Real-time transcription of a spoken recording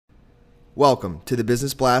Welcome to the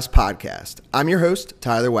Business Blast podcast. I'm your host,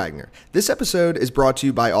 Tyler Wagner. This episode is brought to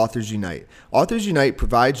you by Authors Unite. Authors Unite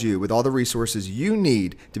provides you with all the resources you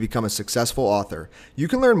need to become a successful author. You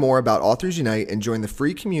can learn more about Authors Unite and join the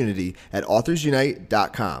free community at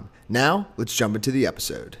authorsunite.com. Now, let's jump into the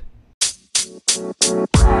episode.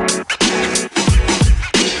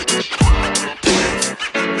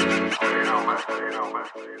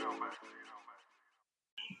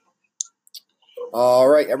 All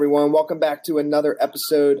right, everyone. Welcome back to another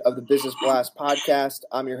episode of the Business Blast podcast.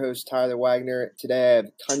 I'm your host, Tyler Wagner. Today I have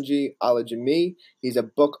Tunji Olujimi. He's a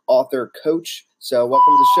book author coach. So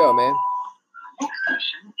welcome to the show, man.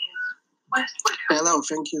 Hello.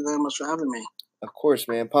 Thank you very much for having me. Of course,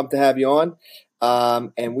 man. Pumped to have you on.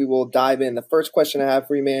 And we will dive in. The first question I have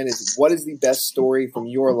for you, man, is what is the best story from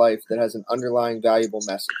your life that has an underlying valuable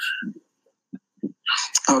message?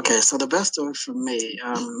 Okay, so the best story for me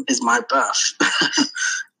is my birth.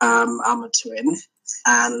 I'm a twin,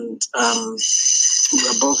 and we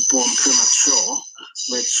were both born premature,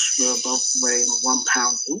 which we were both weighing 1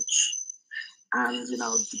 pound each. And,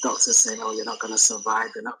 the doctors saying, oh, you're not going to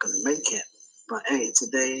survive, you're not going to make it. But, hey,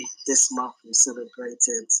 today, this month, we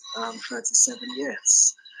celebrated 37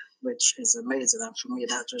 years, which is amazing. And for me,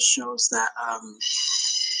 that just shows that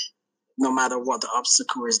no matter what the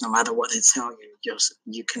obstacle is, no matter what they tell you,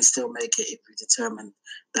 you can still make it if you determine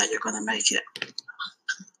that you're going to make it.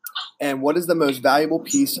 And what is the most valuable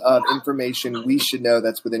piece of information we should know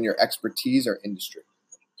that's within your expertise or industry?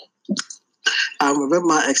 Within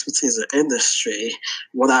my expertise or industry,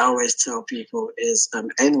 what I always tell people is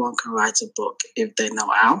anyone can write a book if they know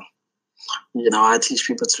how. I teach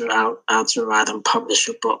people how to write and publish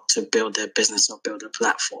a book to build their business or build a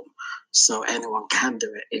platform. So anyone can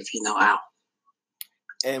do it if you know how.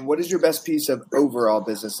 And what is your best piece of overall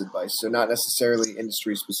business advice? So not necessarily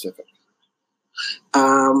industry specific.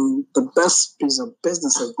 The best piece of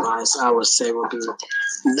business advice I would say would be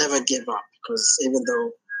never give up, because even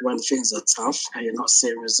though when things are tough and you're not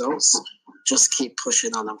seeing results, just keep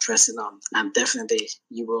pushing on and pressing on, and definitely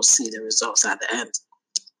you will see the results at the end.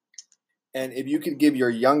 And if you could give your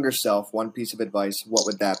younger self one piece of advice, what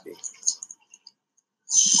would that be?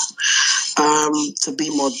 To be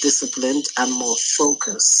more disciplined and more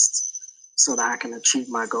focused so that I can achieve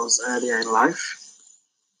my goals earlier in life.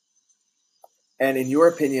 And in your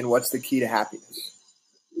opinion, what's the key to happiness?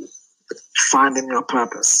 Finding your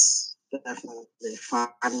purpose. Definitely.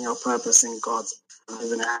 Finding your purpose in God,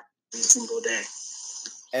 living it every single day.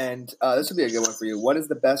 And this would be a good one for you. What is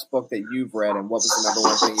the best book that you've read, and what was the number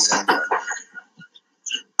one thing you learned from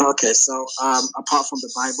it? Okay, so apart from the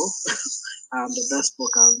Bible, the best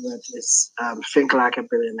book I've read is Think Like a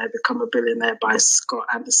Billionaire, Become a Billionaire by Scott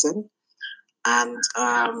Anderson. And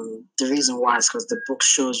the reason why is because the book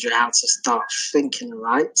shows you how to start thinking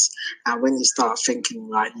right. And when you start thinking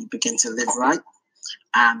right, you begin to live right,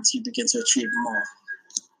 and you begin to achieve more.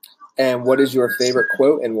 And what is your favorite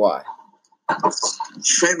quote and why?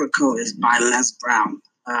 Favorite quote is by Les Brown.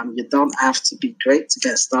 You don't have to be great to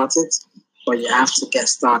get started, but you have to get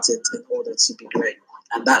started in order to be great.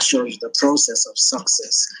 And that shows you the process of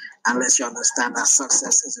success, unless you understand that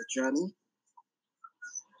success is a journey.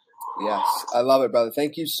 Yes, I love it, brother.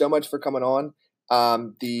 Thank you so much for coming on.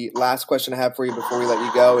 The last question I have for you before we let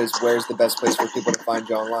you go is, where's the best place for people to find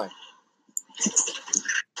you online?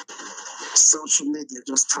 Social media.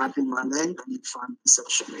 Just type in my name and you find me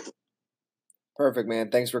social media. Perfect, man.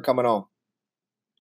 Thanks for coming on.